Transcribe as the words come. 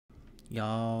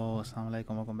Yo, assalamu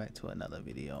alaikum, welcome back to another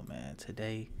video, man.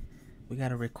 Today we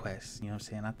got a request, you know what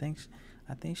I'm saying?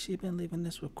 I think she been leaving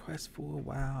this request for a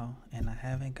while and I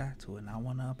haven't got to it, and I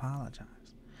want to apologize.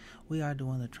 We are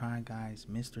doing the Try Guys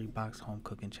mystery box home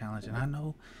cooking challenge, and I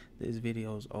know this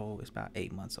video is old. It's about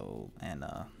 8 months old, and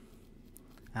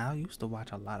I used to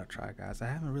watch a lot of Try Guys. I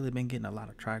haven't really been getting a lot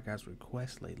of Try Guys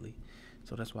requests lately,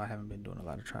 so that's why I haven't been doing a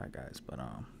lot of Try Guys, but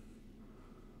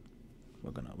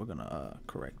we're gonna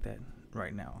correct that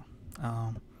right now.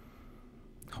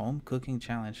 Home cooking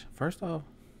challenge. First off,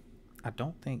 I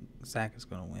don't think Zach is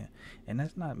gonna win, and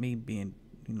that's not me being,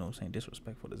 you know, saying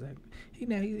disrespectful to Zach. He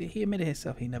admitted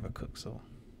himself he never cooked, so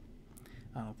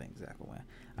I don't think Zach will win.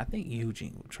 I think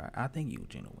Eugene will try. I think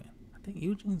Eugene will win. I think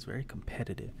Eugene's very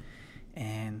competitive,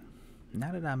 and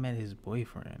now that I met his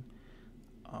boyfriend,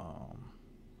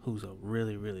 who's a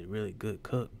really good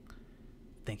cook,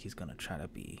 I think he's gonna try to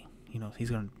be, you know, he's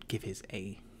gonna give his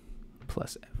A+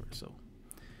 effort. So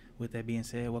with that being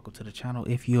said, welcome to the channel.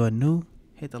 If you are new,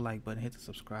 hit the like button, hit the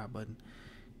subscribe button,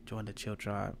 join the chill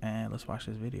tribe, and let's watch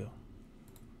this video.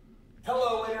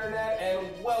 Hello internet,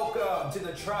 and welcome to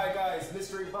the Try Guys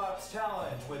Mystery Box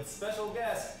Challenge with special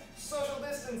guest social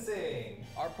distancing.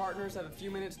 Our partners have a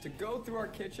few minutes to go through our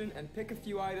kitchen and pick a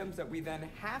few items that we then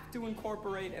have to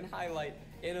incorporate and highlight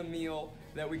in a meal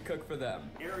that we cook for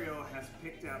them. Ariel has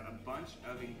picked out a bunch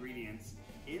of ingredients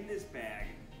in this bag.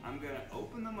 I'm gonna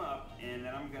open them up and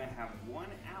then I'm gonna have 1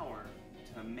 hour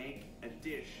to make a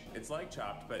dish. It's like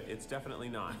Chopped, but it's definitely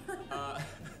not.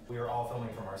 We are all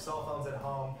filming from our cell phones at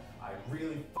home. I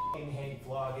really f***ing hate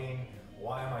vlogging.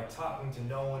 Why am I talking to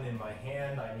no one in my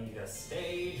hand? I need a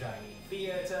stage, I need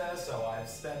theater, so I've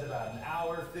spent about an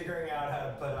hour figuring out how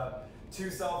to put up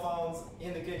 2 cell phones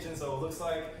in the kitchen, so it looks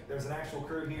like there's an actual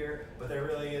crew here, but there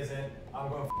really isn't. I'm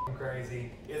going f***ing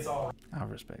crazy. It's all I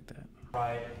respect that.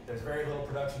 right. There's very little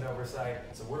production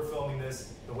oversight, so we're filming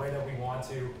this the way that we want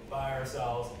to, by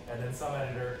ourselves, and then some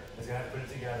editor is gonna have to put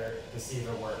it together to see if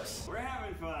it works. We're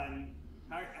having fun.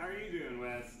 How are you doing,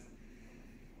 Wes?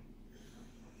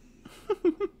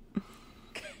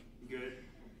 Good.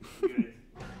 Good.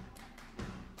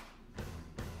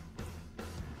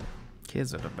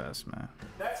 Kids are the best, man.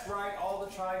 That's right, all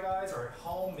the Try Guys are at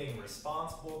home being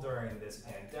responsible during this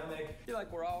pandemic. I feel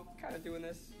like we're all kind of doing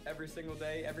this every single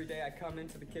day. Every day I come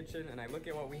into the kitchen and I look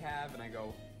at what we have and I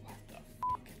go, what the f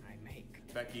can I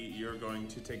make? Becky, you're going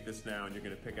to take this now and you're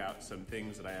going to pick out some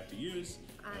things that I have to use,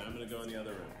 and I'm going to go in the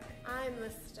other room. I'm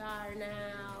the star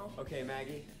now. Okay,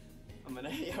 Maggie, I'm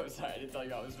gonna, yo, sorry, I didn't tell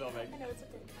you I was filming. I know it's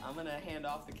okay. I'm gonna hand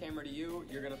off the camera to you.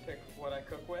 You're gonna pick what I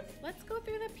cook with. Let's go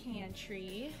through the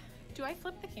pantry. Do I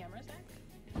flip the camera, Zach?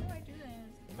 How do I do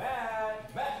this?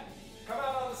 Matt, come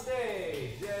out on the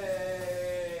stage,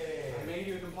 yay! I made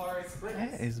you a Campari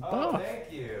Spritz. That is Oh, buff.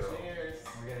 thank you. Cheers.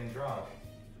 We're getting drunk.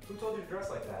 Who told you to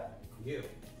dress like that? You.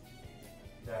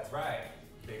 That's right,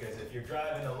 because if you're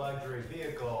driving a luxury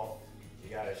vehicle, you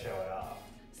gotta show it off.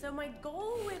 So my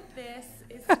goal with this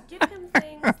is to give him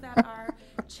things that are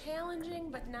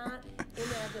challenging but not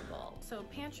inedible. So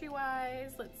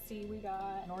pantry-wise, let's see, we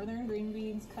got northern green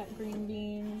beans, cut green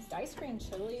beans, diced green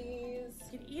chilies.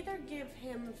 I could either give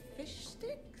him fish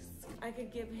sticks, I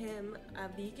could give him a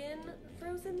vegan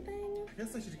frozen thing. I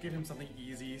guess I should give him something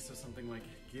easy, so something like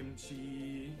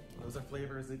kimchi. Those are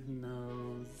flavors that he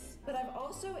knows. But I've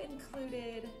also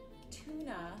included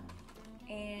tuna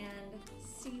and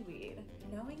seaweed.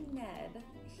 Knowing Ned,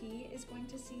 he is going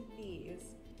to see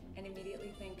these and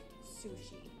immediately think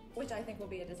sushi, which I think will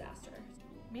be a disaster.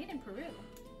 Made in Peru.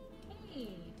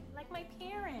 Hey, like my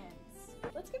parents.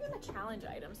 Let's give him a challenge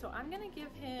item. So I'm gonna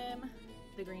give him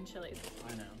the green chilies.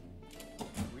 I know.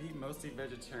 We eat mostly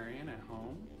vegetarian at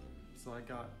home, so I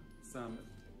got some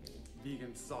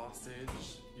vegan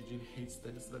sausage. Eugene hates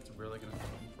this, so that's really gonna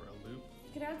throw him for a loop.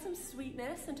 You could add some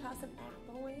sweetness and toss an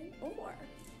apple in, or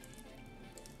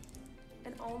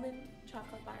an almond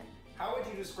chocolate bar. How would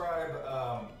you describe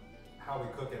how we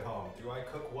cook at home? Do I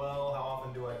cook well? How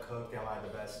often do I cook? Am I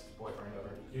the best boyfriend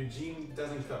ever? Eugene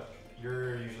doesn't cook.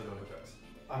 You're usually the one who cooks.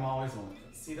 I'm always one.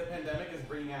 See, the pandemic is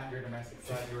bringing out your domestic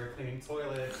side. You were cleaning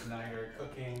toilets, now you're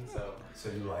cooking, so. So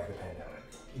you like the pandemic?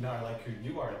 No, I like who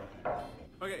you are.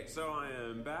 Okay, so I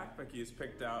am back. Becky's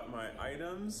picked out my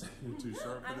items. You're too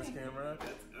short for this camera.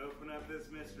 Let's open up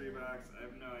this mystery box. I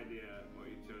have no idea what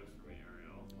you chose for me,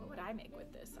 Ariel. What would I make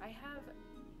with this? I have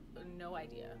no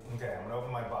idea. Okay, I'm gonna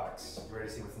open my box. You ready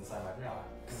to see what's inside my box?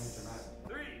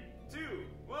 3, 2,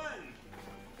 1.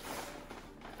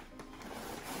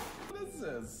 What is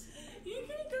this? You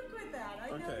can cook with that. I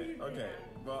know Okay, you can. okay.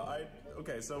 Well,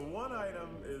 okay, so one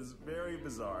item is very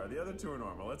bizarre. The other two are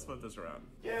normal. Let's flip this around.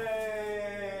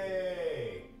 Yay!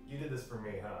 You did the this for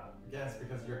me, huh? Yes,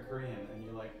 because you're Korean and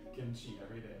you like kimchi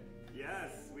every day.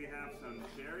 Yes, we have some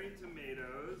cherry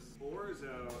tomatoes,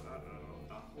 orzo,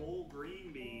 a whole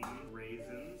green bean,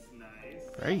 raisins, nice,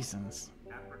 Raisins.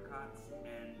 apricots,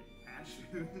 and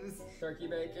cashews. Turkey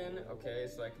bacon. Okay,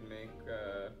 so I can make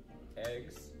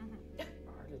eggs.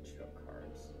 Artichoke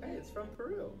hearts. Hey, it's from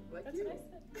Peru. Like That's you. what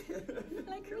I said.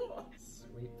 Like cool.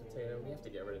 Sweet potato. We have to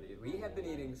get rid of these. We have been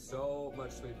eating so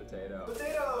much sweet potato.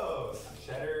 Potatoes!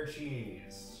 Cheddar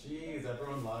cheese. Cheese,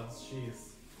 everyone loves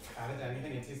cheese. Add it to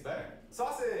anything, it tastes better.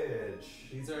 Sausage!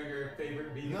 These are your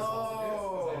favorite vegan No. sausages,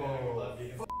 because I know you love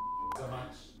vegan so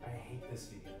much. I hate this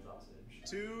vegan sausage.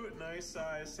 2 nice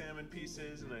size salmon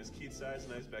pieces, a nice Keith size, a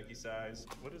nice Becky size.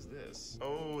 What is this?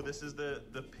 Oh, this is the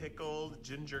pickled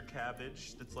ginger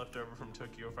cabbage that's left over from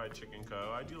Tokyo Fried Chicken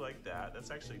Co. I do like that.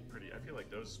 That's actually pretty. I feel like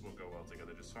those will go well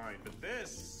together just fine. But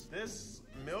this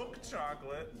milk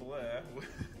chocolate bleh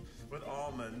with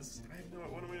almonds. I have no.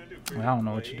 What am I gonna do? I don't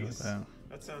know what you do with that.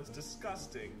 That sounds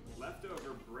disgusting.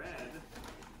 Leftover bread,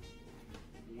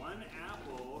 1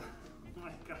 apple, oh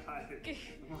my god,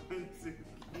 1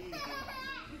 zucchini,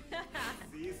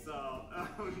 sea salt,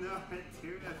 oh no, and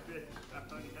tuna fish, oh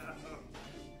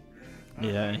no.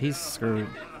 Yeah, he's screwed.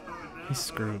 Oh, no. He's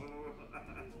screwed.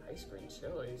 Ice cream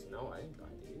chilies. No, I didn't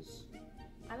buy these.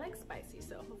 I like spicy,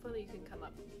 so hopefully you can come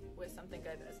up with something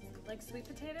good. Like sweet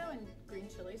potato and green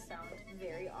chilies sound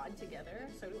very odd together.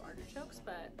 So do artichokes,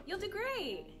 but you'll do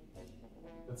great.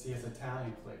 Let's see, it's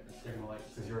Italian flavors. You're gonna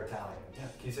like. Because you're Italian. Yeah.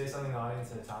 Can you say something in the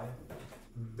audience in Italian?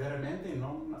 Veramente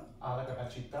non ha la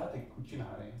capacità di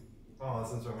cucinare. Oh, that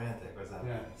sounds romantic. What does that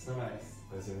mean? Yeah, so nice.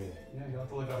 What does it mean? Yeah, you'll have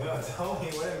to look up. No, tell me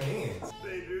what it means.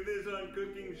 They do this on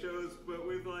cooking shows, but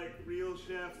with like real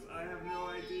chefs, I have no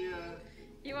idea.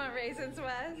 You want raisins,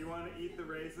 Wes? You want to eat the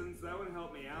raisins? That would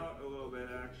help me out a little bit,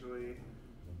 actually.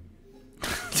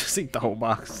 Just eat the whole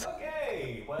box.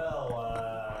 Okay, well,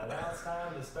 now it's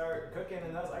time to start cooking,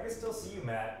 and I can still see you,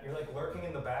 Matt. You're like lurking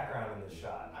in the background in this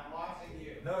shot. I'm watching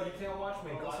you. No, you can't watch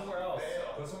me. Go somewhere else.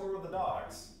 Go somewhere with the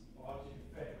dogs. Watch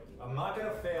you fail. I'm not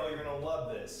gonna fail. You're gonna love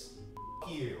this.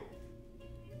 F you.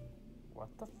 What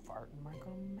the fart am I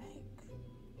gonna make?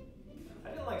 I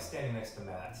didn't like standing next to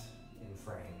Matt in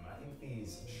frame. I think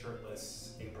these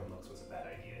shirtless apron looks was a bad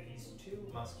idea. He's too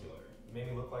muscular. He made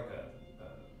me look like a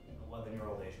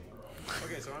 11-year-old Asian girl.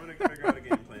 Okay, so I'm gonna figure out a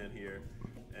game plan here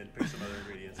and pick some other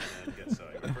ingredients and then get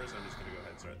sewing. But first, I'm just gonna go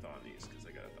ahead and start thawing these because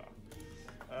I gotta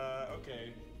thaw.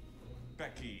 Okay,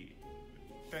 Becky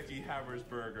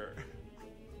Haversberger.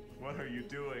 What are you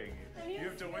doing? You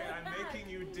have to wait. I'm making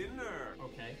you dinner.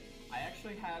 Okay, I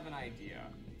actually have an idea.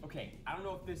 Okay, I don't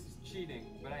know if this is cheating,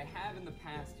 but I have in the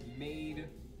past made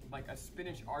like a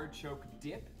spinach artichoke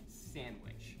dip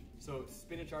sandwich. So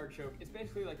spinach artichoke, it's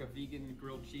basically like a vegan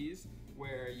grilled cheese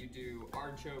where you do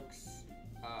artichokes,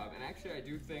 and actually I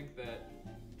do think that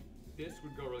this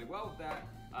would go really well with that.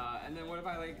 And then what if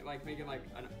I like make it like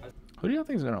a Who do y'all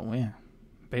think is gonna win?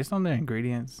 Based on their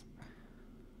ingredients,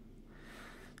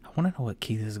 I want to know what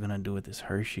Keith is gonna do with this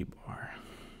Hershey bar.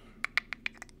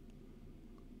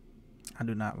 I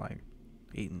do not like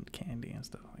eating candy and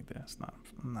stuff like that.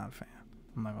 I'm not a fan.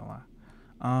 I'm not gonna lie.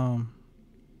 I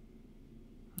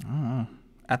don't know.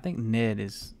 I think Ned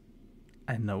is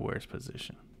at no worse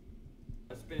position.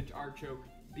 spinach artichoke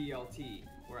BLT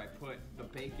where I put the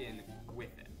bacon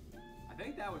with it. I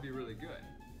think that would be really good.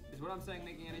 Is what I'm saying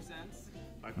making any sense?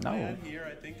 My plan here,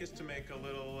 I think, is to make a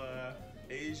little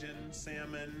Asian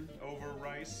salmon over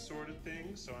rice sort of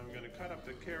thing. So I'm going to cut up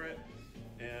the carrot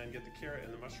and get the carrot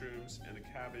and the mushrooms and the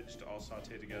cabbage to all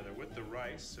saute together with the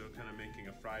rice. So kind of making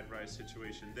a fried rice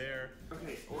situation there.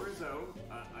 Okay, orzo.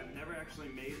 I've never actually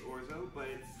made orzo, but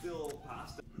it's still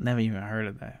pasta. Never even heard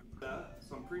of that.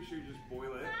 So I'm pretty sure you just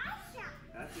boil it.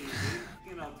 That's easy.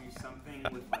 And I'll do something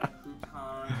with like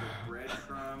croutons or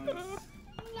breadcrumbs.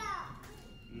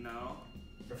 No.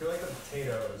 I feel like the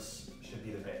potatoes should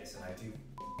be the base, and I do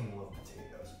f***ing love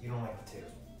potatoes. If you don't like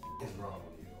potatoes, what is wrong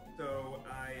with you? So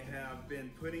I have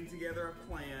been putting together a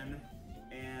plan,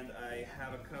 and I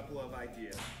have a couple of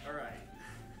ideas. All right.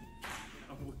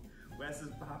 Wes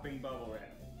is popping bubble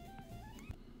wrap.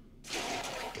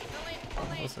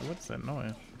 What's that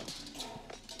noise?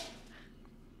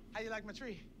 How you like my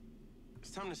tree?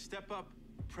 It's time to step up,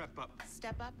 prep up.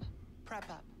 Step up, prep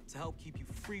up. To help keep you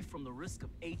free from the risk of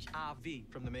HIV.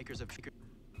 From the makers of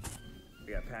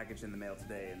We got a package in the mail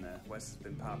today, and Wes has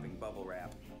been popping bubble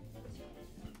wrap.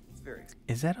 It's very exciting.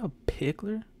 Is that a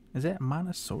pickler? Is that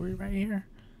Montessori right here?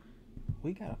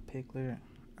 We got a pickler.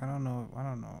 I don't know.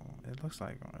 It looks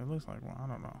like one. I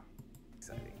don't know.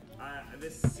 Exciting.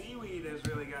 This seaweed has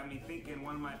really got me thinking.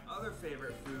 One of my other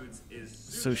favorite foods is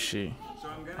sushi. So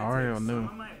I'm gonna take some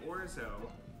of my orzo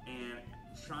and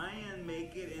try and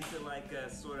make it into like a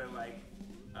sort of like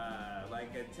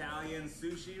Italian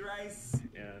sushi rice.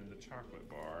 And the chocolate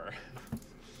bar.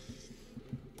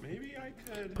 Maybe I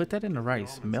could put that in the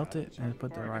rice, melt it, and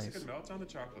put the rice. I could melt on the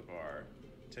chocolate bar,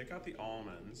 take out the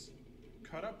almonds,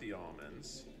 cut up the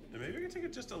almonds, and maybe I could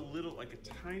take just a little, like a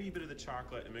tiny bit of the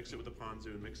chocolate and mix it with the ponzu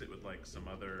and mix it with like some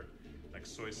other, like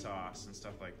soy sauce and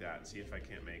stuff like that, and see if I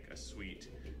can't make a sweet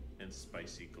and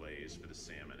spicy glaze for the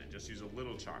salmon, and just use a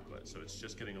little chocolate, so it's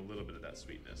just getting a little bit of that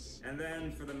sweetness. And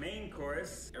then for the main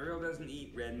course, Ariel doesn't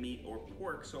eat red meat or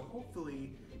pork, so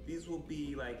hopefully these will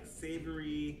be like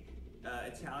savory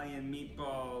Italian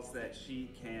meatballs that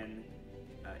she can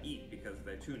eat because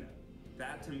they're tuna.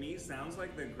 That to me sounds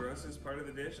like the grossest part of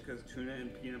the dish because tuna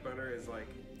and peanut butter is like,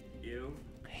 ew.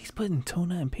 He's putting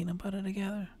tuna and peanut butter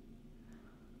together?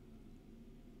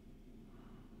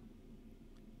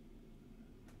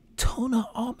 Tuna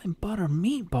almond butter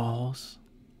meatballs?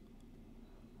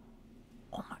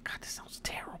 Oh my god, this sounds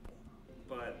terrible.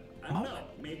 But I don't know,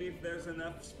 maybe if there's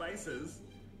enough spices,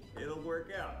 it'll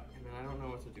work out. And I don't know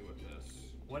what to do with this.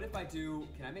 What if I do,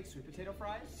 can I make sweet potato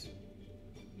fries?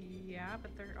 Yeah,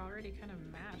 but they're already kind of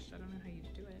mashed. I don't know how you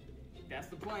do it. That's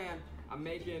the plan. I'm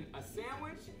making a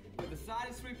sandwich with a side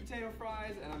of sweet potato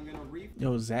fries, and I'm gonna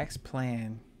Yo, Zach's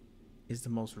plan is the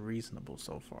most reasonable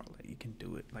so far. Like, you can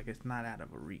do it. Like, it's not out of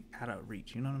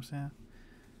reach. You know what I'm saying?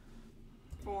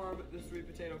 Form the sweet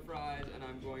potato fries, and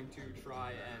I'm going to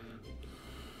try and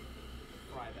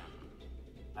fry them.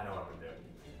 I know what I'm gonna do.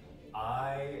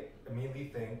 I immediately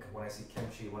think when I see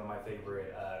kimchi, one of my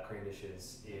favorite Korean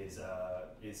dishes is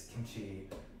kimchi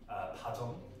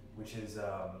pajeon, which is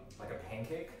like a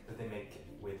pancake that they make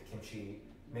with kimchi.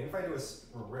 Maybe if I do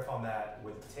a riff on that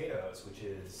with potatoes, which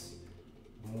is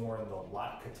more in the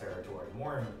latke territory,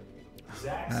 more in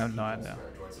Zach's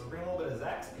territory. So we're bringing a little bit of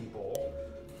Zach's people,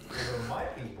 a little bit of my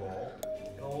people,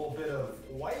 and a little bit of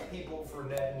white people for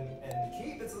Ned and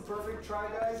Keith. It's the perfect Try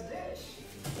Guys dish.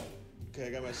 Okay, I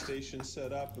got my station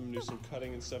set up. I'm gonna do some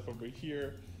cutting and stuff over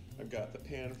here. I've got the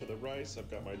pan for the rice.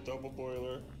 I've got my double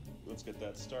boiler. Let's get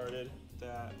that started.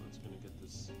 Let's gonna get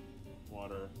this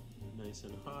water nice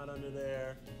and hot under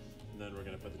there. And then we're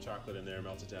gonna put the chocolate in there,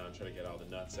 melt it down, try to get all the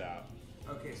nuts out.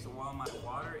 Okay, so while my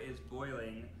water is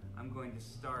boiling, I'm going to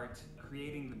start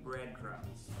creating the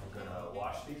breadcrumbs. I'm gonna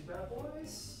wash these bad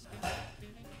boys.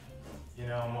 You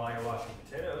know, while you're washing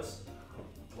potatoes,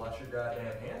 wash your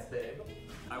goddamn hands, babe.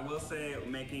 I will say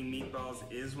making meatballs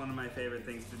is one of my favorite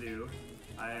things to do.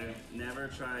 I've never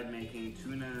tried making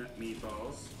tuna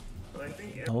meatballs, but I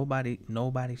think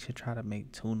nobody should try to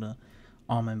make tuna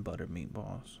almond butter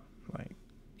meatballs. Like,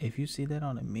 if you see that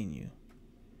on a menu,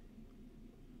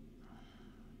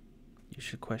 you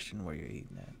should question where you're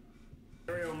eating at.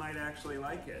 Ariel might actually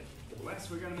like it. Wes,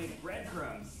 we're gonna make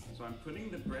breadcrumbs. So I'm putting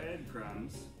the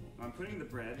breadcrumbs. I'm putting the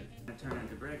bread and turn it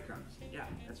into breadcrumbs. Yeah,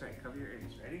 that's right. Cover your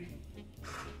ears. Ready?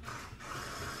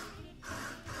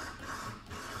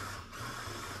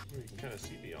 You can kind of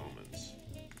see the almonds.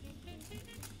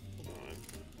 Hold on.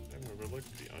 I've never looked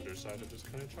at the underside of this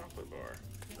kind of chocolate bar.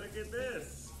 Look at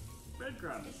this.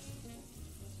 Breadcrumbs.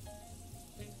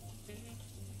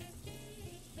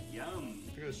 Yum.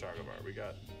 Look at this chocolate bar. You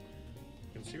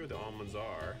can see where the almonds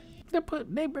are.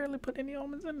 They barely put any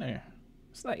almonds in there.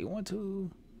 It's like 1,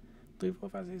 2, 3, 4,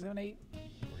 5, 6, 7, 8. We're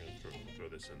gonna throw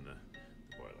this in the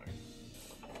boiler.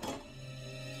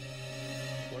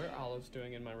 What are olives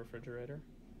doing in my refrigerator?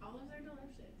 Olives are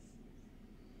delicious.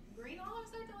 Green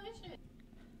olives are delicious.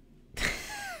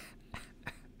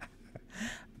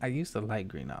 I used to like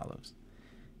green olives.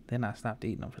 Then I stopped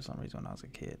eating them for some reason when I was a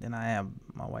kid. Then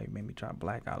my wife made me try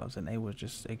black olives, and they were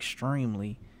just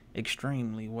extremely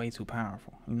way too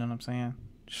powerful. You know what I'm saying?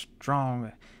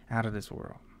 Strong, out of this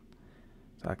world.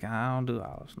 So I don't do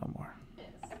olives no more.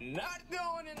 Not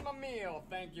going in my meal,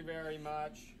 thank you very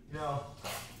much. You know,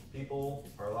 people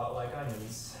are a lot like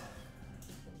onions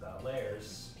without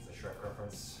layers. It's a Shrek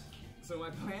reference. So my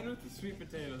plan with the sweet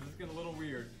potatoes, this is getting a little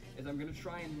weird, is I'm gonna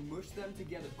try and mush them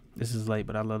together. This is late,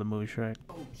 but I love the movie Shrek.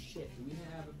 Oh shit, we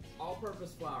have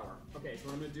all-purpose flour. Okay, so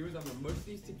what I'm gonna do is I'm gonna mush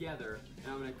these together,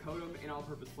 and I'm gonna coat them in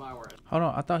all-purpose flour. Hold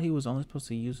on, I thought he was only supposed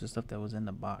to use the stuff that was in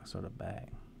the box or the bag.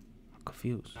 I'm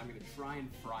confused. I'm gonna try and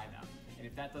fry them. And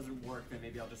if that doesn't work, then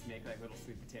maybe I'll just make like little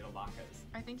sweet potato latkes.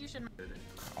 I think you should.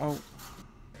 Oh.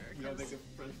 You don't think the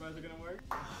french fries are gonna work?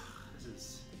 This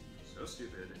is so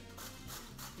stupid.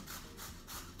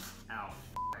 Ow,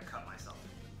 I cut myself.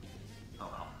 Oh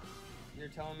well. You're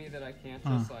telling me that I can't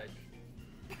just like...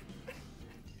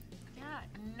 Yeah,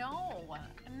 No,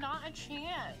 not a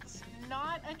chance.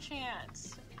 Not a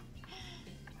chance.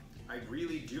 I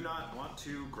really do not want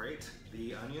to grate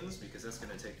the onions because that's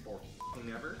gonna take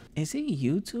forever. Is he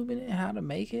YouTubing it how to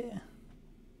make it?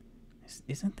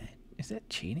 Is that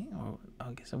cheating? Or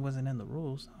I guess it wasn't in the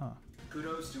rules, huh?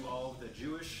 Kudos to all of the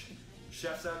Jewish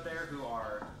chefs out there who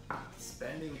are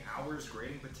spending hours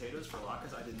grating potatoes for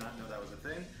latkes. I did not know that was a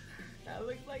thing. That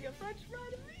looks like a French fry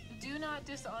to me. Do not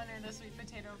dishonor the sweet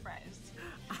potato fries.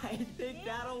 I think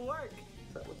that'll work.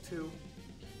 That look too.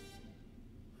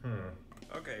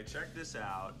 Okay, check this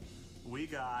out. We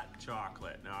got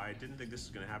chocolate. Now, I didn't think this was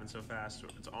gonna happen so fast.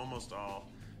 It's almost all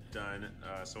done.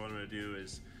 So what I'm gonna do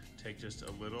is take just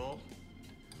a little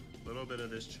bit of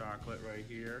this chocolate right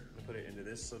here. I'll put it into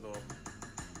this little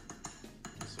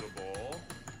bowl.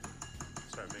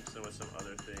 Start mixing with some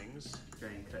other things. Try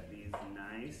and cut these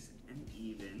nice and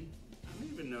even. I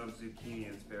don't even know if zucchini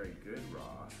is very good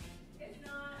raw. It's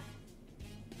not.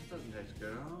 It doesn't taste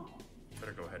good at all.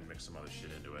 Better go ahead and mix some other shit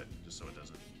into it, just so it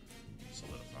doesn't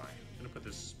solidify. I'm gonna put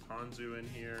this ponzu in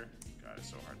here. God, it's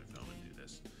so hard to film and do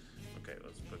this. Okay,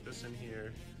 let's put this in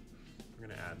here. We're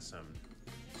gonna add some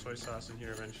soy sauce in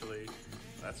here eventually.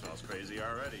 That smells crazy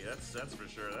already. That's for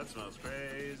sure. That smells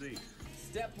crazy.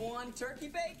 Step 1, turkey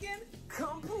bacon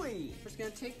complete. We're just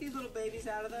gonna take these little babies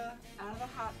out of the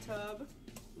hot tub,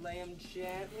 lay them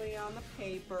gently on the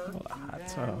paper. Hot Then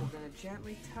tub. we're gonna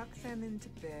gently tuck them into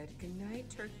bed. Good night,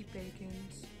 turkey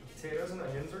bacons. Potatoes and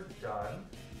onions are done.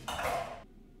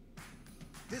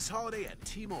 This holiday at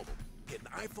T-Mobile, get an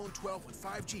iPhone 12 with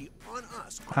 5G on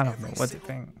us. I don't know what to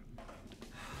think.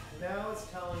 Now it's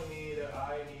telling me that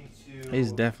I need to.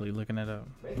 He's definitely looking it up.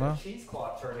 Make Well, a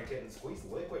cheesecloth tourniquet and squeeze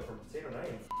liquid from potato and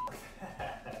onion.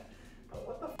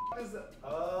 What the is that?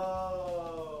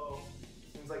 Oh.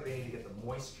 Seems like they need to get the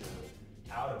moisture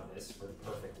out of this for the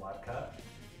perfect latke.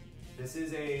 This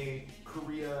is a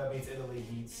Korea meets Italy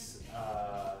meets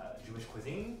Jewish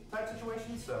cuisine type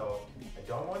situation, so I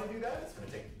don't want to do that. It's going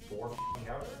to take 4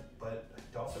 hours, but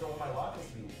I also don't want my latkes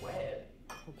to be wet.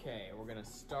 Okay, we're gonna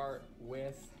start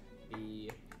with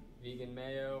the vegan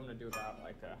mayo. I'm gonna do about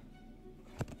like a...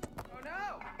 Oh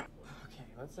no! Okay,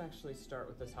 let's actually start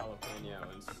with this jalapeno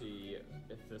and see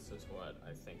if this is what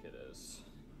I think it is.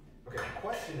 Okay, the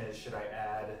question is, should I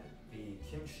add the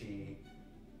kimchi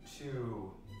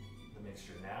to the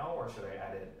mixture now, or should I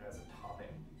add it as a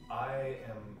topping? I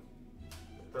am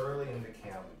thoroughly in the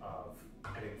camp of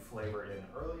getting flavor in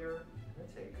earlier. I'm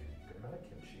gonna take a good amount of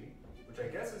kimchi, which I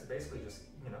guess is basically just,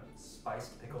 you know,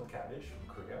 spiced pickled cabbage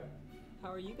from Korea. How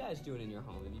are you guys doing in your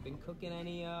home? Have you been cooking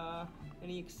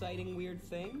any exciting weird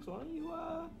things? Why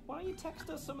don't you text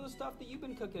us some of the stuff that you've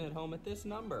been cooking at home at this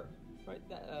number? Right,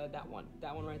 that one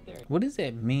right there. what does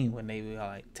that mean when they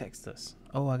like text us?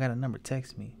 Oh, I got a number,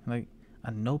 text me. Like,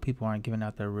 I know people aren't giving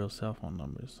out their real cell phone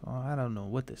numbers. So I don't know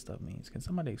what this stuff means. Can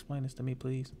somebody explain this to me,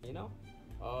 please? You know?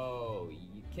 Oh,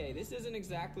 okay, this isn't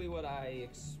exactly what I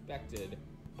expected.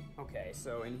 Okay,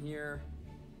 so in here...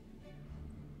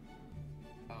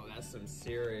 Oh, that's some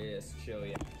serious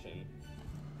chili action.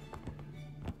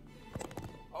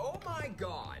 Oh my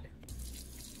god!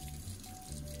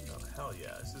 Oh, hell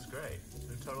yeah, this is great.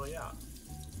 They're totally out.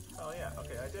 Hell yeah,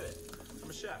 okay, I did it. I'm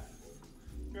a chef.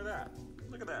 Look at that.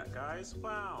 Look at that, guys.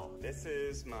 Wow. This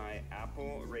is my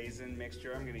apple raisin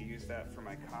mixture. I'm gonna use that for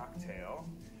my cocktail.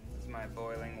 This is my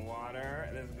boiling water.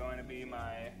 This is going to be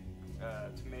my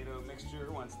tomato mixture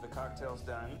once the cocktail's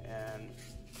done. And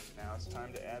now it's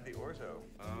time to add the orzo.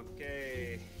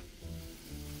 Okay.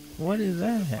 What is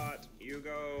that? Pot, you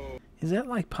go. Is that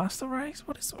like pasta rice?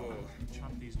 What is? Oh,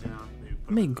 chop these down. Maybe put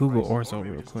Let me them in the Google rice, or orzo maybe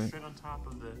real just quick. Straight on top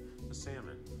of the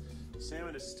salmon. The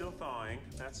salmon is still thawing.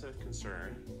 That's a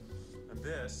concern. And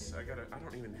this, I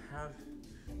don't even have.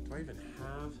 Do I even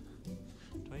have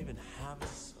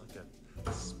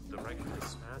the right kind of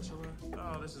spatula?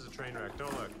 Oh, this is a train wreck.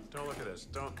 Don't look. Don't look at this.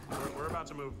 Don't. We're about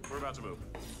to move. We're about to move.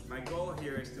 My goal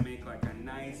here is to make like a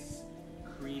nice,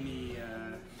 creamy,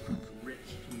 rich,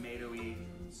 tomatoey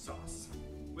sauce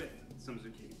with some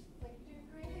zucchini.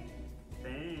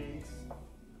 Thanks.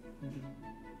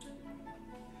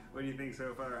 What do you think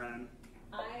so far, Han?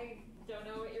 I don't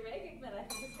know what you're making, but I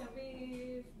think it's gonna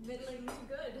be middling to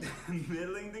good.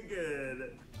 Middling to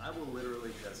good. I will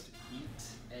literally just eat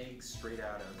eggs straight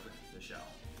out of the shell.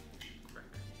 Frick.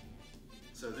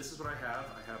 So this is what I have.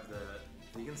 I have the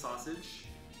vegan sausage,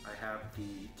 I have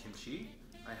the kimchi,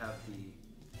 I have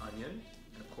the onion,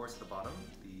 and of course at the bottom,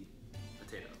 the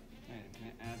potato. Alright, I'm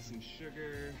gonna add some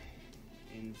sugar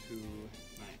into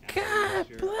my God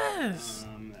mixture. bless.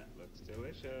 That looks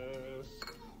delicious.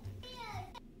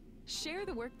 Share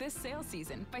the work this sale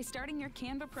season by starting your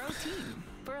Canva Pro team.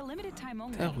 For a limited time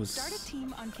only, That was- start a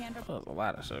team on Canva. That was a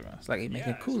lot of sugar. It's like he making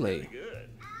Yeah, it's Kool-Aid. really good.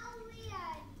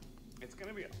 It's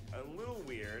gonna be a little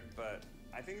weird, but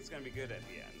I think it's gonna be good at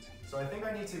the end. So I think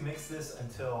I need to mix this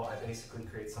until I basically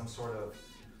create some sort of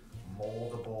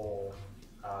moldable,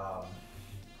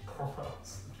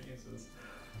 gross, Jesus.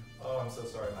 Oh, I'm so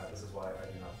sorry, Matt. This is why I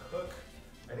do not cook.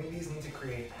 I think these need to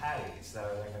create patties that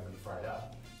are then going to be fried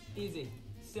up. Easy,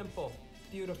 simple,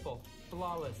 beautiful,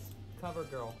 flawless, cover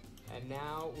girl. And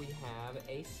now we have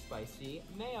a spicy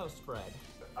mayo spread.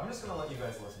 I'm just going to let you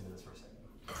guys listen to this for a second.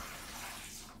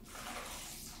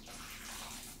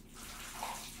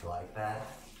 You like that?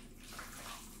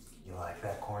 You like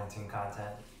that quarantine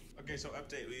content? Okay, so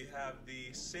update, we have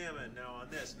the salmon now on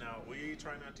this. Now, we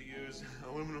try not to use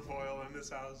aluminum foil in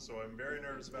this house, so I'm very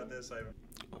nervous about this.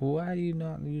 Why do you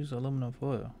not use aluminum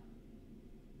foil?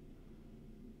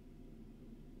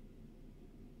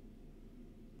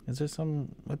 Is there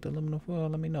something with the aluminum foil?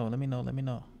 Let me know. Let me know. Let me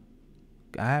know.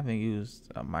 I haven't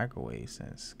used a microwave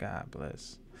since, God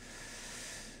bless,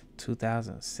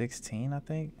 2016, I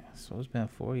think. So it's been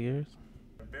 4 years.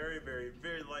 Very, very,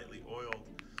 very lightly oiled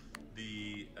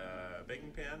the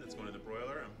baking pan that's going in the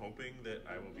broiler. I'm hoping that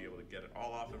I will be able to get it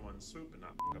all off in one swoop and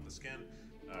not f up the skin.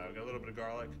 We've got a little bit of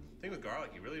garlic. The thing with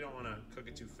garlic, you really don't want to cook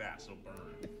it too fast. It'll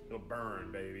burn. It'll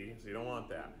burn, baby. So you don't want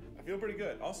that. I feel pretty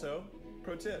good. Also,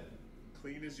 pro tip,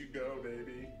 clean as you go,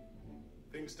 baby.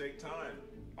 Things take time.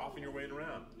 Often you're waiting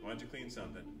around. Why don't you clean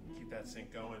something? Keep that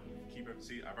sink going. Keep it.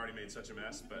 See, I've already made such a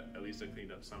mess, but at least I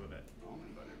cleaned up some of it.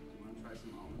 Almond butter. You want to try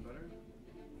some almond butter?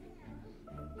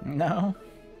 No.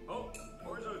 Oh,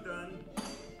 orzo's done.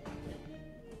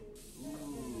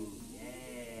 Ooh,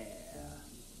 yeah.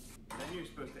 Then you're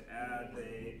supposed to add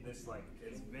this like,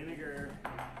 it's vinegar. I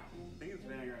think it's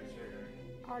vinegar and sugar.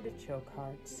 Artichoke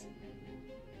hearts.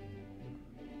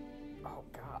 Oh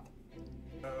God.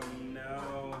 Oh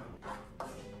no.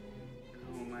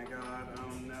 Oh my God,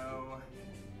 oh no.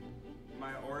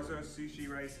 My orzo sushi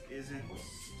rice isn't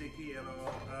sticky at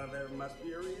all. There must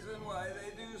be a reason why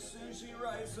they do sushi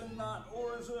rice and not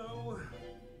orzo.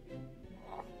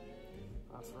 Oh,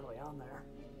 that's really on there.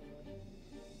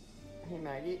 Hey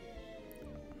Maggie,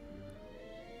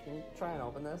 can you try and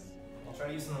open this? I'll try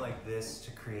to use something like this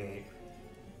to create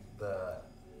the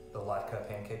latke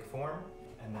pancake form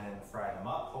and then fry them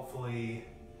up. Hopefully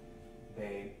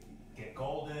they get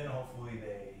golden, hopefully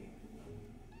they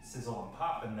sizzle and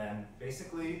pop, and then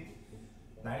basically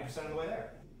 90% of the way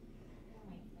there.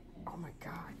 Oh my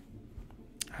God.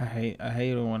 I hate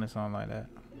it when it's on like that.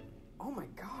 Oh my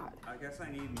God. I guess I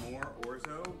need more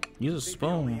orzo. Use a I think the spoon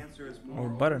only answer is more or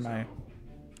butter orzo. knife.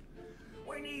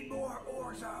 We need more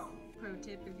orzo. Pro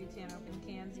tip, if you can't open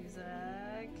cans, use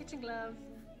a kitchen glove.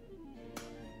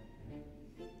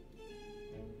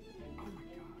 Oh my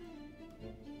God.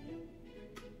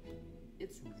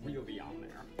 It's really on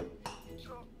there.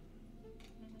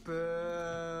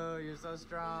 Boo, you're so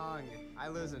strong. I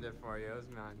loosened it for you, it was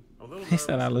mine. A little He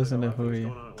said I nervous listened because to a lot of for things you.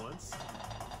 going on at once.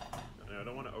 And I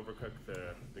don't want to overcook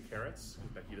the carrots,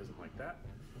 because Becky doesn't like that.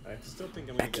 I still think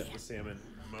I'm going to get the salmon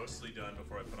mostly done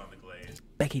before I put on the glaze.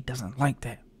 Becky doesn't like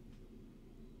that.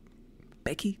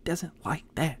 Becky doesn't like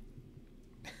that.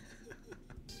 I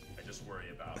just worry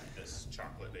about this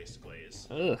chocolate-based glaze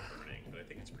Ugh. burning, but I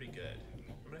think it's pretty good.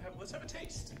 Let's have a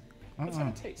taste. Let's have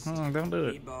a taste. Don't do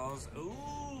it. Meatballs.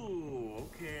 Ooh,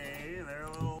 okay. They're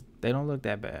a They don't look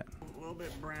that bad. little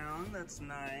bit brown. That's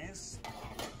nice.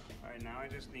 All right, now I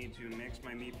just need to mix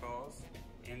my meatballs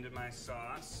into my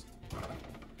sauce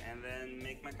and then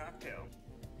make my cocktail.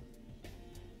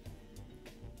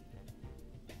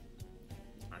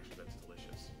 Actually, that's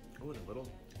delicious. Oh, and a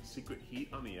little secret heat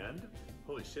on the end.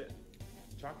 Holy shit.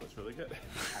 Chocolate's really good.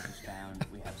 I just found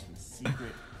we have some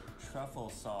secret truffle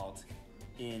salt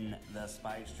in the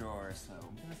spice drawer, so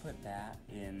I'm gonna put that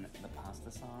in the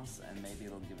pasta sauce and maybe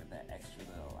it'll give it that extra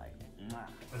little like mwah.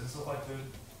 Does this look like food?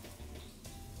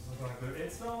 Does this look like food?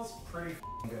 It smells pretty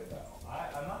good though.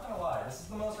 I'm not gonna lie, this is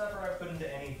the most effort I've put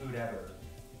into any food ever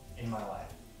in my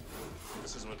life.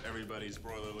 This is what everybody's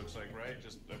broiler looks like, right?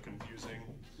 Just a confusing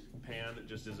pan that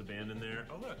just is abandoned there.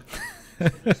 Oh look,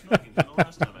 it's smoking from the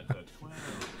last time I cooked. Wow,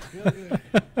 feel good.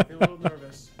 Feel a little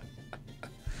nervous. It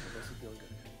doesn't feel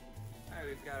good. All right,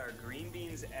 we've got our green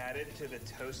beans added to the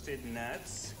toasted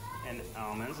nuts and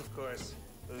almonds. Of course,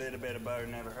 a little bit of butter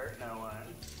never hurt no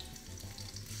one.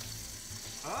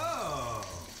 Oh,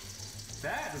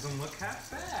 that doesn't look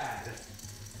half bad.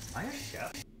 Am I a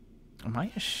chef? Am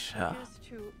I a chef? Here's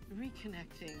to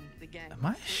reconnecting the gang. Am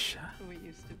I a chef? Who we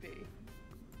used to be.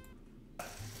 Am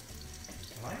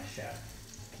I a chef?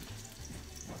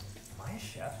 Am I a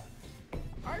chef?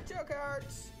 Artichoke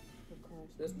hearts! Of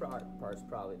course, this part's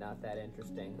probably not that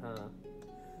interesting, huh?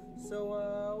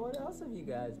 So, what else have you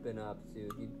guys been up to?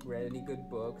 Have you read any good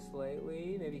books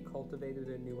lately? Maybe cultivated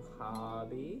a new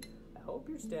hobby? I hope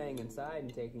you're staying inside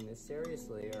and taking this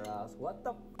seriously, or else what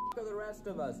the f are the rest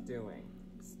of us doing?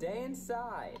 Stay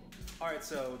inside. Alright,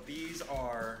 so these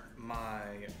are my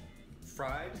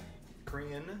fried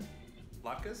Korean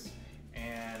latkes,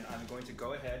 and I'm going to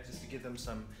go ahead just to give them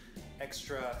some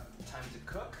extra time to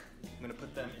cook. I'm going to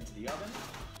put them into the oven.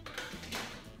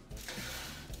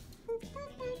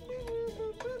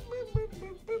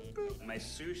 My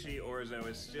sushi orzo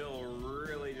is still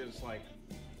really just like,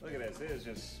 look at this, it is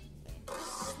just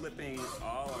slipping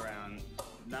all around,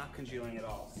 not congealing at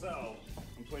all. So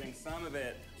I'm putting some of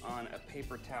it on a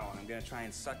paper towel and I'm gonna try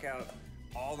and suck out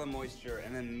all the moisture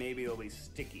and then maybe it'll be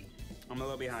sticky. I'm a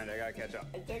little behind, I gotta catch up.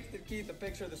 I texted Keith a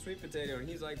picture of the sweet potato and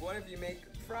he's like, what if you make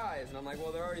fries? And I'm like,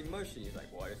 well, they're already mushy. He's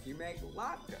like, what if you make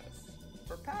latkes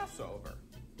for Passover?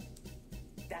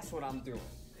 That's what I'm doing.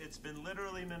 It's been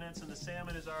literally minutes and the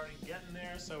salmon is already getting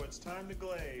there, so it's time to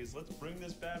glaze. Let's bring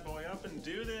this bad boy up and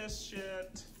do this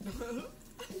shit.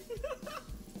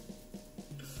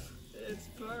 It's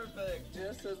perfect,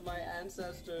 just as my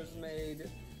ancestors made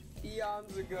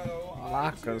eons ago.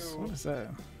 Latkes, what is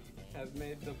that? Have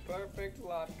made the perfect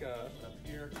latke. Up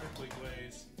here, quickly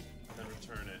glaze, and then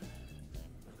return it.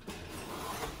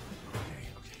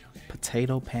 Okay.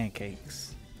 Potato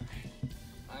pancakes.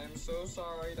 I am so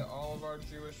sorry to all of our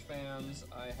Jewish fans.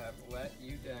 I have let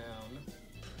you down.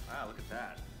 Wow, look at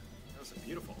that. That was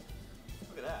beautiful.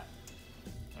 Look at that.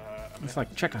 I'm It's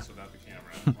like chicken. Without the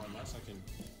camera, or unless I can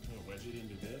kind of wedge it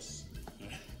into this.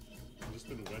 I've just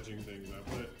been wedging things.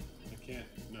 I can't.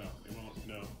 No,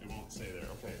 it won't stay there.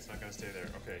 Okay, it's not gonna stay there.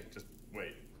 Okay, just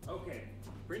wait. Okay,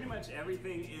 pretty much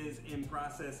everything is in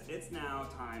process. It's now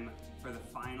time for the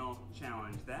final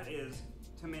challenge. That is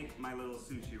to make my little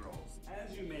sushi rolls.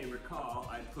 As you may recall,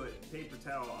 I put paper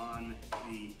towel on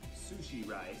the sushi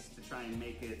rice to try and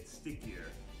make it stickier.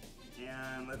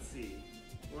 And let's see,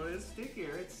 well, it's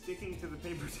stickier. It's sticking to the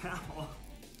paper towel.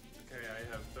 Okay, I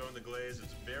have thrown the glaze.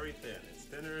 It's very thin. It's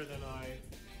thinner than I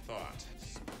thought.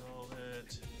 Spill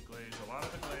it. Glaze. A lot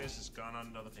of the glaze has gone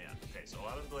onto the pan. Okay, so a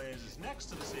lot of the glaze is next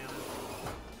to the salmon.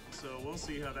 So we'll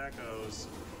see how that goes.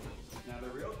 Now the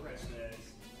real question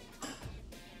is,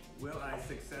 will I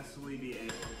successfully be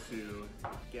able to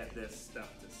get this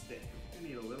stuff to stick? I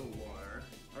need a little water.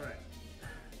 All right,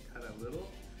 got a little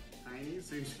tiny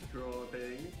sushi roll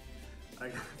thing. I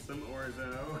got some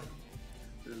orzo.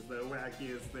 This is the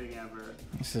wackiest thing ever.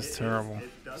 This is terrible.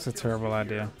 It's a terrible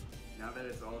idea. Now that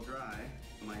it's all dry,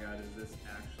 oh my god, is this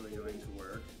actually going to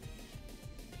work?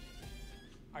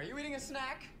 Are you eating a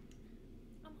snack?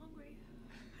 I'm hungry.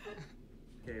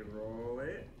 Okay, roll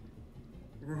it.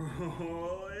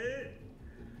 Roll it.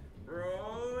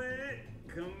 Roll it.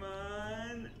 Come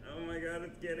on. Oh my god,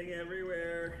 it's getting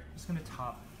everywhere. I'm just gonna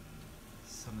top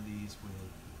some of these with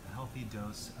a healthy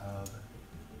dose of...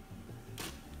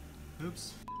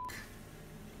 Oops.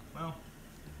 Well,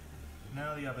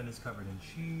 now the oven is covered in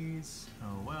cheese.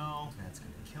 Oh well, that's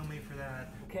gonna kill me for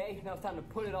that. Okay, now it's time to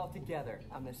put it all together.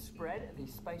 I'm gonna spread the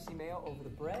spicy mayo over the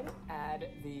bread,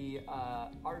 add the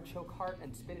artichoke heart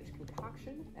and spinach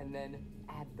concoction, and then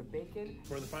add the bacon.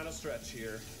 For the final stretch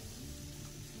here,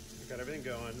 we've got everything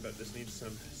going, but this needs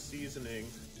some seasoning.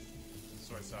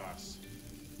 Soy sauce.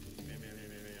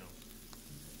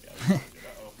 Yeah,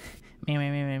 uh-oh.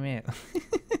 Me.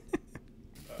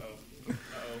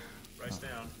 Rice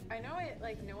down. I know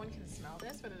no one can smell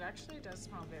this, but it actually does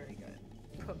smell very good.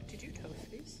 Did you toast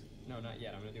these? No, not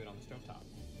yet. I'm gonna do it on the stovetop.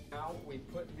 Now we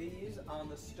put these on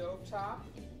the stovetop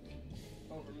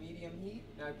over medium heat.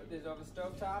 Now I put these over the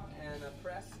stovetop and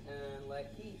press and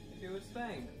let heat do its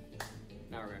thing.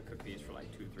 Now we're gonna cook these for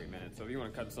like 2-3 minutes. So if you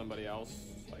want to cut somebody else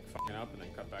like fucking up and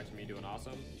then cut back to me doing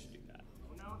awesome, you should do that.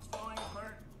 Oh no, it's falling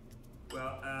apart.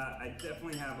 Well, I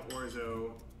definitely have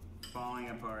orzo falling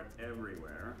apart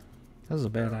everywhere. That was a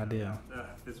bad idea.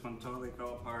 This one totally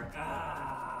fell apart.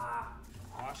 Ah!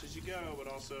 Wash as you go, but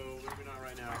also maybe not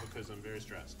right now because I'm very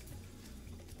stressed.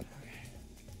 Okay.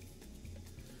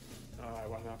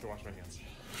 I have to wash my hands.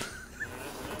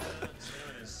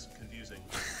 Salmon is confusing.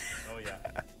 Oh yeah,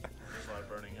 there's a lot of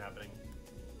burning happening,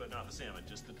 but not the salmon,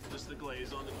 just the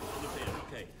glaze on the pan.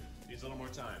 Okay, needs a little more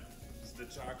time. It's the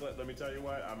chocolate. Let me tell you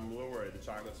what, I'm a little worried. The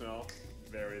chocolate smell,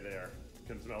 very there.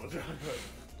 Can smell the chocolate.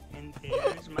 And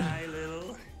there's my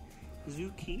little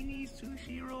zucchini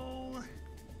sushi roll.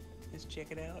 Let's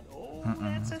check it out. Oh,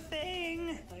 that's a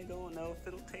thing. I don't know if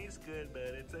it'll taste good,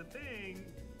 but it's a thing.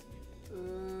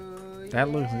 That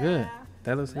looks good.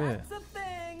 That looks good. That's a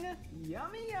thing.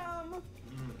 Yummy yum.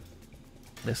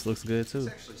 This looks good too. These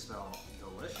actually smell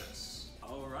delicious.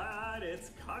 All right,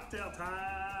 it's cocktail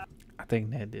time. I think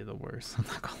Ned did the worst. I'm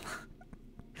not gonna lie.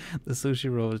 The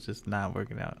sushi roll is just not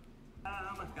working out.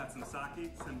 I've got some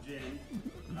sake, some gin.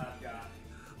 I've got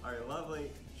our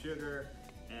lovely sugar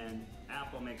and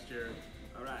apple mixture.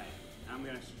 All right, I'm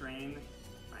gonna strain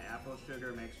my apple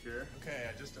sugar mixture. Okay,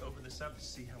 I just opened this up to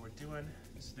see how we're doing.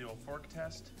 This is the old fork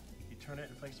test. You turn it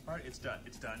and flakes apart. It's done.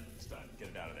 It's done. It's done. Get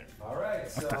it out of there. All right,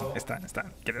 so It's done.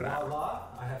 Get it out. voila,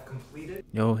 I have completed.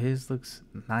 Yo, his looks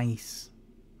nice,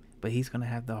 but he's gonna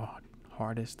have the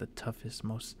hardest, the toughest,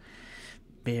 most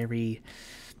very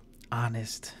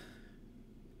honest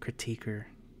critiquer.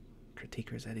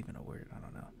 Critiquer, is that even a word? I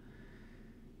don't know.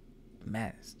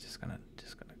 Matt is just gonna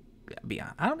be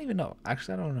honest. I don't even know.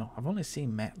 Actually, I don't know. I've only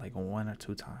seen Matt like 1 or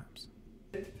 2 times.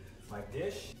 My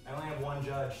dish. I only have one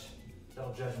judge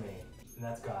that'll judge me, and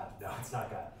that's God. No, it's not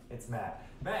God. It's Matt.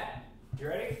 Matt, you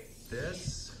ready?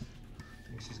 This, I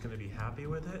think she's gonna be happy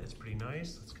with it. It's pretty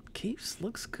nice. Let's go. Keith's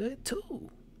looks good too.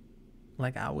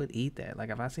 Like I would eat that. Like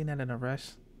if I seen that at a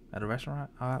restaurant,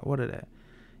 I would order that.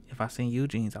 If I seen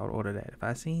Eugene's, I would order that. If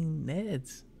I seen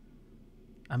Ned's,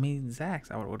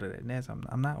 Zach's, I would order that. Ned's,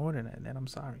 I'm not ordering that. Ned, I'm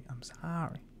sorry. I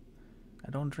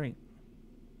don't drink.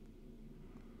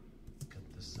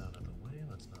 Get this out of the way.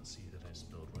 Let's not see that I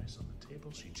spilled rice on the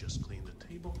table. She just cleaned the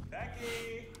table.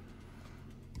 Becky!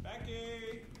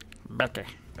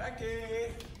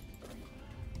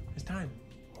 It's time.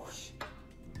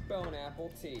 Bone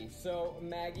apple tea. So,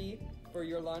 Maggie, for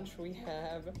your lunch, we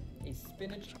have a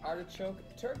spinach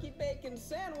artichoke turkey bacon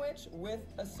sandwich with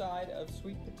a side of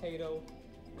sweet potato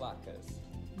latkes.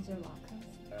 These are latkes.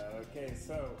 Okay,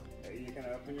 so you gonna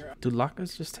open your. Do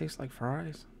latkes just taste like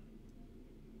fries?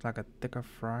 Like a thicker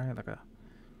fry, like a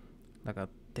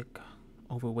thick,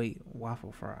 overweight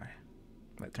waffle fry,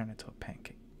 like turn into a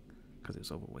pancake, because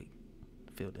it's overweight,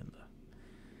 filled in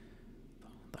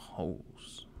the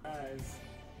holes. Guys.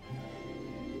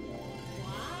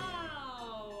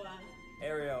 Wow.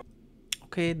 Ariel.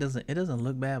 Okay, it doesn't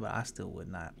look bad, but I still would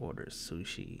not order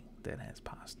sushi that has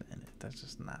pasta in it. That's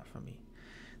just not for me.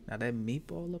 Now that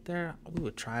meatball up there, we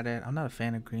would try that. I'm not a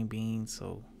fan of green beans,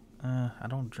 so I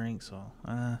don't drink, so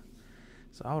I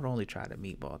would only try the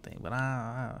meatball thing. But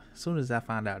as soon as I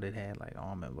found out it had like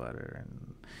almond butter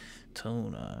and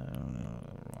tuna,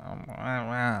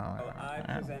 I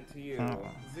present to you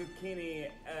zucchini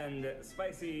and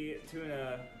spicy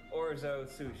tuna orzo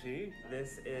sushi.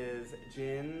 This is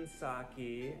gin,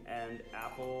 sake, and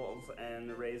apples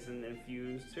and raisin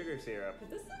infused sugar syrup. But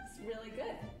this looks really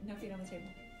good. No feet on the table.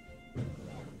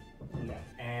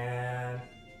 Yeah. And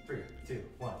 3, 2,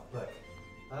 1, look.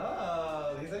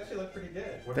 Oh, these actually look pretty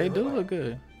good. What They do like? look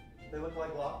good. They look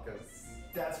like latkes.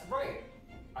 That's right.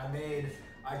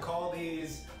 I call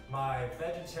these my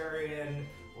vegetarian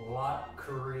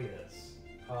latkerias.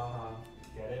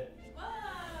 Get it?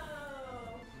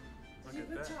 Whoa! Look Did you at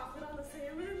put that. chocolate on the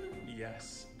salmon?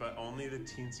 Yes, but only the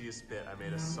teensiest bit. I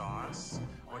made a sauce.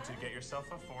 I want you to get yourself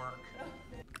a fork.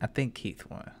 I think Keith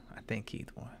won.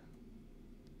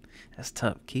 That's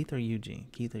tough. Keith or Eugene?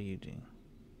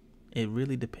 It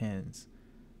really depends.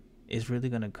 It's really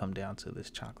gonna come down to this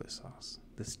chocolate sauce,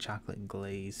 this chocolate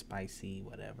glaze, spicy,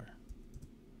 whatever.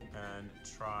 And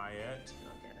try it.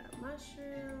 Look at that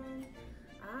mushroom.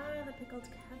 The pickled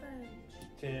cabbage.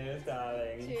 Cheers,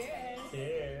 darling. Cheers.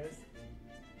 Cheers.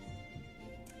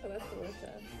 Oh, that's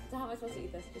delicious. So how am I supposed to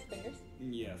eat this? Just fingers?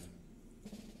 Yes.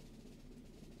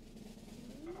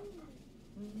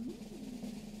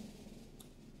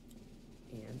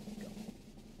 And go.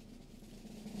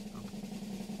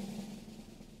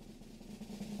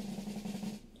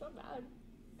 It's not bad.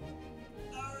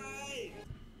 All right.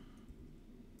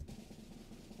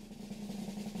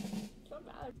 It's not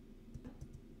bad.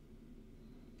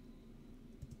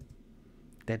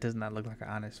 That does not look like an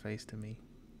honest face to me.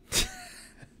 It's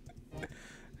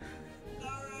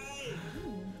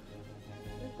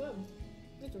good.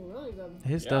 It's really good.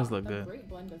 His does look A good. great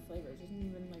blend of flavors. Doesn't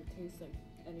even like taste like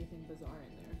anything bizarre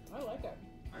in there. I like it.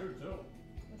 I do too.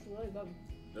 It's really good.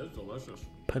 It's delicious.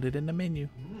 Put it in the menu.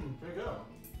 There you go.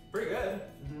 Pretty good.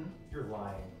 You're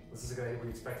lying. This is a good. Were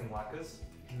you expecting latkes?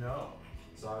 No.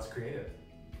 So I was creative.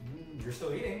 You're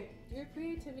still eating. Your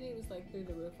creativity was like through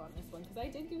the roof on this one because I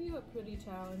did give you a pretty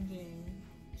challenging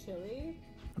chili.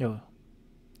 Yo,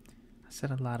 I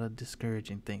said a lot of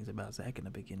discouraging things about Zach in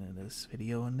the beginning of this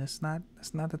video, and that's not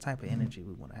the type of energy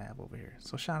we want to have over here.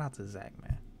 So shout out to Zach,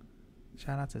 man.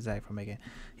 Shout out to Zach for making.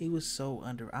 He was so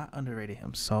I underrated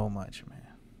him so much, man.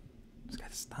 Just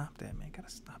gotta stop that, man. Gotta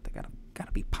stop that.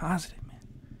 Gotta be positive, man.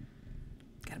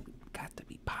 Got to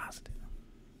be positive.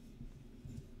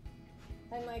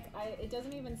 And like, it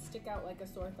doesn't even stick out like a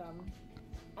sore thumb.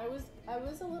 I was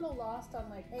a little lost on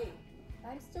like, hey,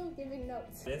 I'm still giving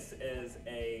notes. This is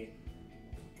a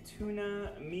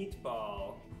tuna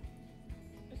meatball.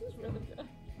 This is really good.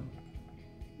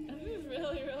 This is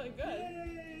really, really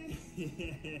good.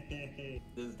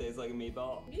 Does it taste like a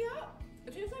meatball? Yeah,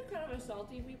 it tastes like kind of a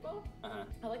salty meatball.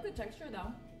 I like the texture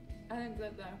though. I think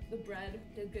that the bread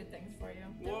did good things for you.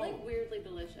 They're like weirdly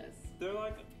delicious. They're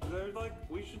like,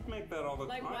 we should make that all the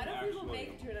Like, time. why don't people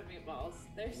make tuna meatballs?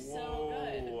 They're so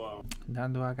good. Now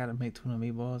do I gotta make tuna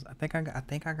meatballs? I think I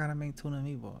gotta make tuna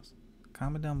meatballs.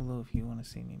 Comment down below if you want to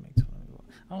see me make tuna meatballs.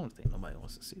 I don't think nobody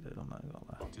wants to see that. I'm not gonna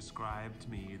lie. Describe to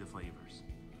me the flavors.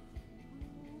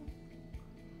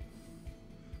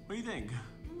 What do you think?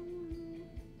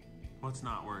 What's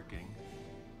not working?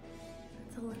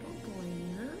 It's a little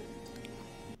bland.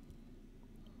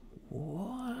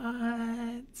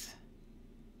 What?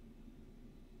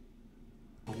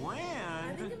 Bland?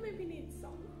 I think it maybe needs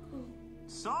salt.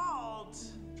 Salt?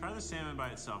 Try the salmon by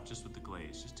itself, just with the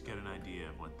glaze, just to get an idea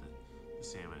of what the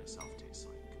salmon itself tastes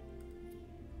like.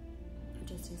 It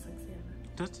just tastes like salmon.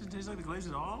 Does it taste like the glaze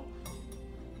at all?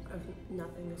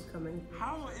 Nothing is coming.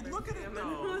 How? Look at it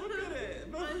though. Look at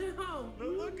it. I know.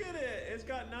 Look at it. It's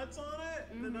got nuts on it.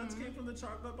 The nuts came from the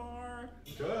chocolate bar.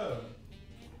 Good.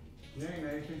 Yeah,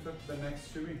 now you can cook the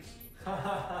next 2 weeks. No.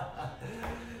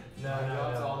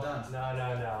 Job's all done.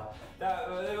 No.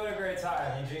 What a great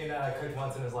time. Eugene cooked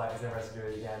once in his life. He's never has to do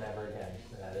it again, ever again.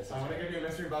 I'm gonna give you a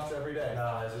mystery box every day.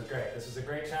 No, this was great. This was a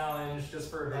great challenge just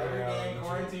for a video. Every day in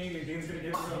quarantine, Eugene's gonna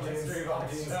give you a mystery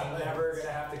box. Eugene's never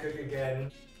gonna have to cook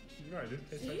again. Right, it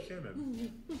tastes like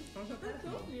salmon. How's that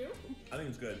possible? I think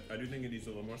it's good. I do think it needs a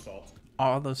little more salt.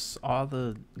 All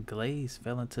the glaze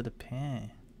fell into the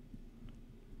pan.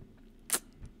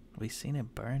 We seen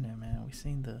it burning, man. We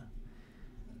seen the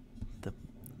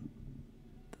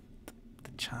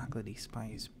chocolatey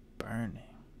spice burning.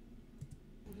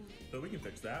 So we can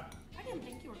fix that. I didn't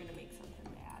think you were gonna make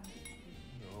something bad.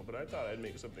 No, but I thought I'd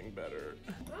make something better.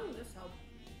 Oh, this helped.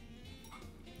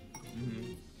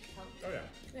 Oh yeah.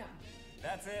 Yeah.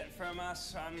 That's it from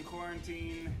us on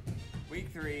quarantine week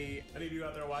 3. Any of you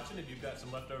out there watching, if you've got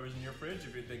some leftovers in your fridge,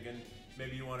 if you're thinking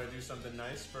maybe you want to do something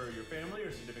nice for your family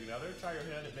or significant other, try your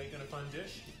hand at making a fun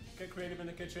dish. Get creative in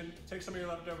the kitchen. Take some of your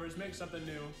leftovers, make something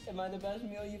new. Am I the best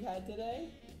meal you've had today?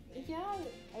 Yeah,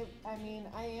 I mean,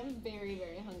 I am very,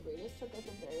 very hungry. This took us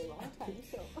a very long time,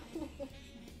 so.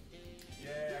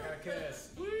 Yeah, I got a kiss.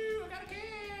 Woo, I got a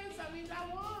kiss. That means I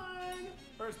won.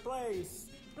 First place.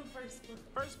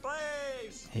 First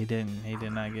place. He did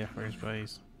not get first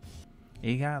place.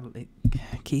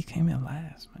 Keith came in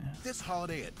last, man. This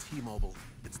holiday at T-Mobile,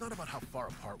 it's not about how far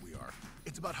apart we are.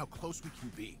 It's about how close we can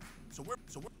be. So we're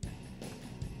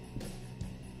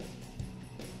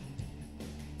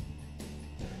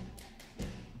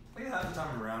Like half the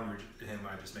time I'm around him,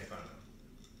 I just make fun of him.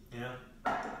 You know?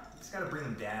 Just gotta bring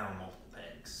him down multiple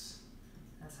pegs.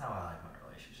 That's how I like my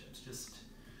relationships. Just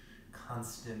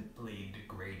constantly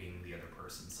degrading the other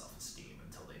person's self-esteem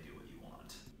until they do what you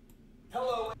want.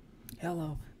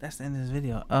 Hello. That's the end of this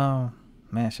video.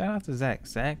 Man, shout out to Zach.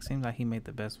 Zach seems like he made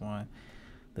the best one.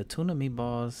 The tuna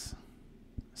meatballs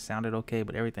sounded okay,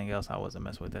 but everything else I wasn't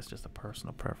messing with. That's just a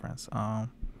personal preference. I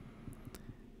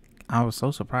was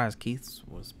so surprised Keith's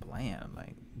was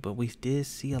bland, but we did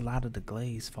see a lot of the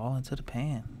glaze fall into the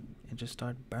pan and just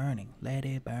start burning. Let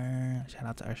it burn. Shout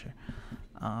out to Usher.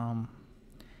 And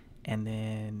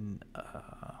then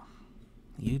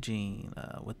Eugene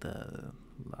with the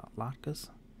latkes.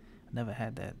 I never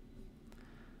had that.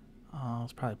 It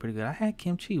was probably pretty good. I had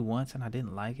kimchi once and I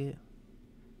didn't like it.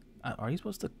 Are you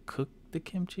supposed to cook the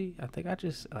kimchi? I think I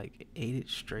just ate it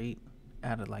straight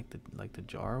out of the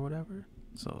jar or whatever.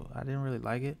 So I didn't really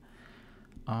like it.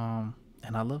 And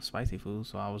I love spicy food,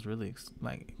 so I was really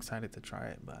excited to try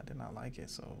it, but I did not like it.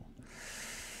 So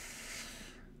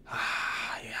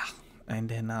yeah. And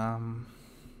then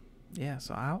yeah.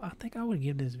 So I think I would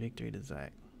give this victory to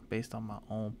Zach based on my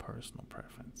own personal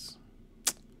preference.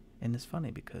 And it's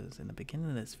funny because in the beginning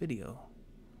of this video,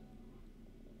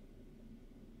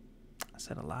 I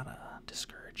said a lot of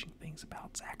discouraging things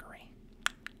about Zachary.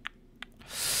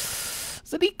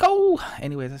 Zadiko!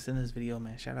 Anyways, that's in this video,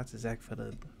 man. Shout out to Zach for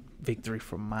the victory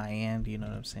from my end. You know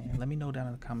what I'm saying? Let me know down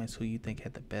in the comments who you think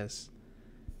had the best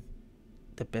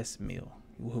meal.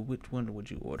 Which one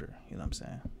would you order? You know what I'm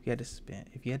saying? If you had to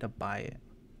spend, if you had to buy it,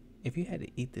 if you had to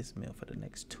eat this meal for the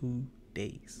next 2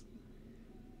 days,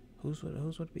 whose would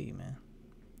it be, man?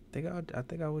 I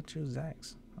think I would choose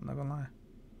Zach's. I'm not gonna lie.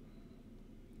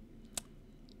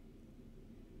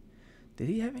 Did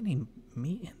he have any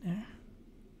meat in there?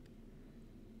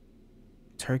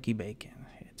 turkey bacon.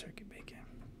 Yeah, turkey bacon.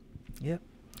 Yep.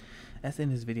 That's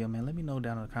in this video, man. Let me know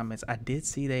down in the comments. I did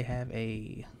see they have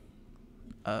a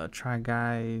Try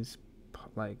Guys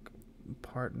like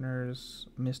partners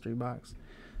mystery box.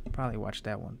 Probably watch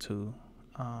that one too.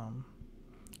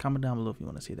 Comment down below if you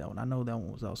want to see that one. I know that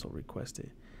one was also requested.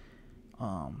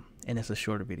 And it's a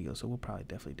shorter video, so we'll probably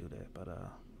definitely do that. But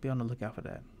be on the lookout for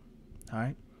that. All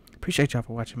right. Appreciate y'all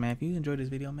for watching, man. If you enjoyed this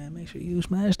video, man, make sure you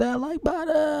smash that like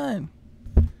button.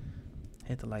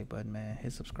 Hit the like button, man.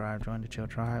 Hit subscribe. Join the Chill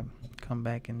Tribe. Come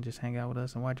back and just hang out with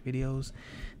us and watch videos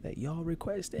that y'all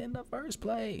requested in the first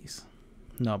place.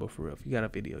 No, but for real, if you got a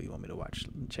video you want me to watch,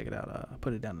 check it out.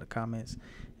 Put it down in the comments,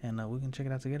 and we can check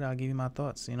it out together. I'll give you my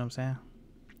thoughts. You know what I'm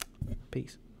saying?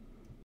 Peace.